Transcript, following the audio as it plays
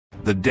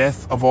the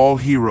death of all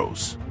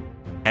heroes.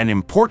 An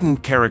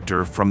important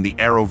character from the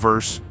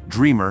Arrowverse,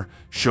 Dreamer,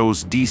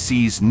 shows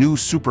DC's new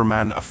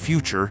Superman a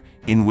future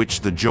in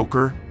which the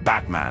Joker,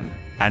 Batman,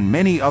 and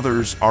many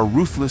others are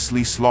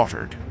ruthlessly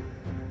slaughtered.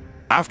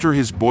 After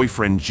his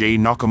boyfriend Jay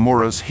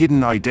Nakamura's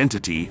hidden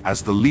identity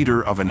as the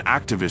leader of an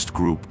activist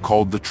group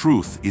called The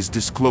Truth is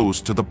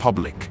disclosed to the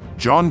public,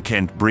 John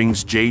Kent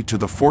brings Jay to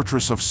the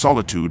Fortress of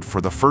Solitude for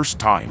the first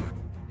time.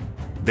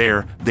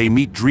 There, they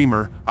meet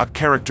Dreamer, a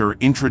character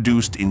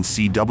introduced in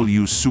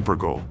CW's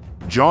Supergirl.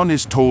 John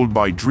is told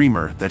by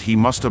Dreamer that he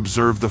must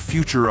observe the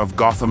future of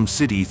Gotham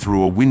City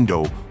through a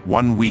window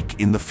 1 week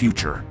in the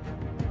future.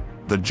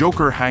 The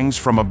Joker hangs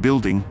from a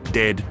building,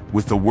 dead,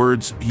 with the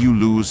words, "You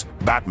lose,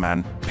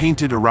 Batman,"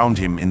 painted around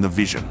him in the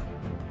vision.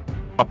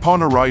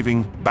 Upon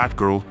arriving,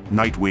 Batgirl,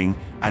 Nightwing,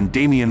 and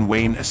Damian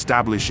Wayne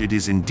establish it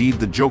is indeed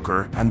the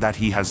Joker and that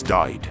he has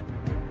died.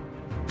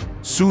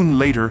 Soon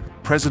later,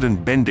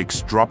 President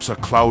Bendix drops a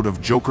cloud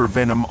of Joker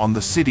venom on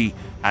the city,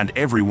 and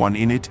everyone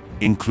in it,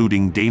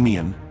 including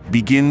Damian,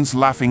 begins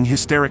laughing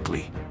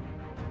hysterically.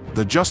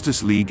 The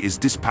Justice League is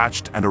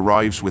dispatched and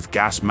arrives with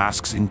gas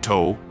masks in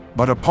tow,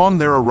 but upon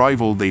their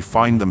arrival they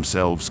find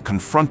themselves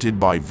confronted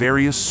by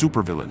various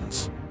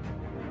supervillains.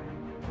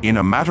 In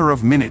a matter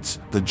of minutes,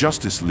 the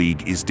Justice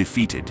League is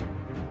defeated.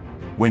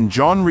 When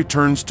John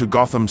returns to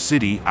Gotham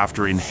City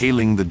after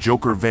inhaling the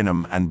Joker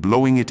venom and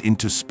blowing it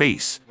into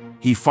space,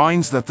 he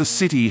finds that the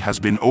city has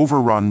been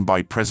overrun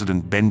by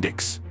President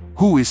Bendix,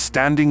 who is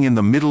standing in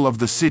the middle of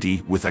the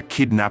city with a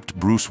kidnapped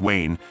Bruce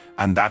Wayne,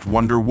 and that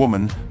Wonder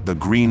Woman, the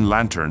Green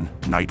Lantern,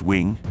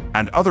 Nightwing,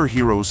 and other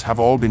heroes have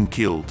all been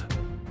killed.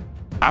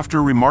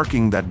 After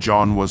remarking that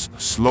John was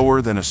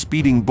slower than a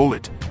speeding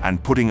bullet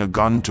and putting a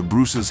gun to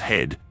Bruce's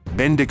head,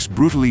 Bendix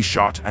brutally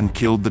shot and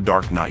killed the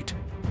Dark Knight.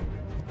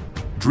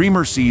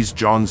 Dreamer sees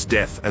John's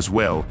death as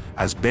well,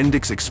 as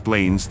Bendix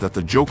explains that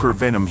the Joker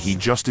venom he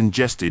just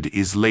ingested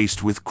is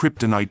laced with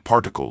kryptonite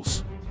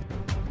particles.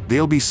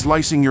 "They'll be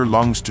slicing your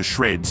lungs to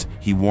shreds,"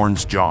 he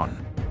warns John.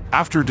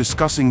 After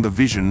discussing the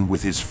vision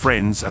with his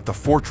friends at the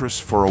fortress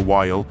for a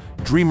while,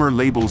 Dreamer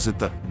labels it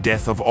the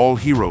death of all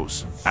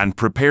heroes and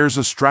prepares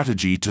a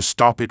strategy to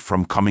stop it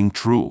from coming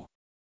true.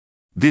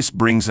 This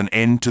brings an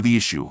end to the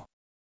issue.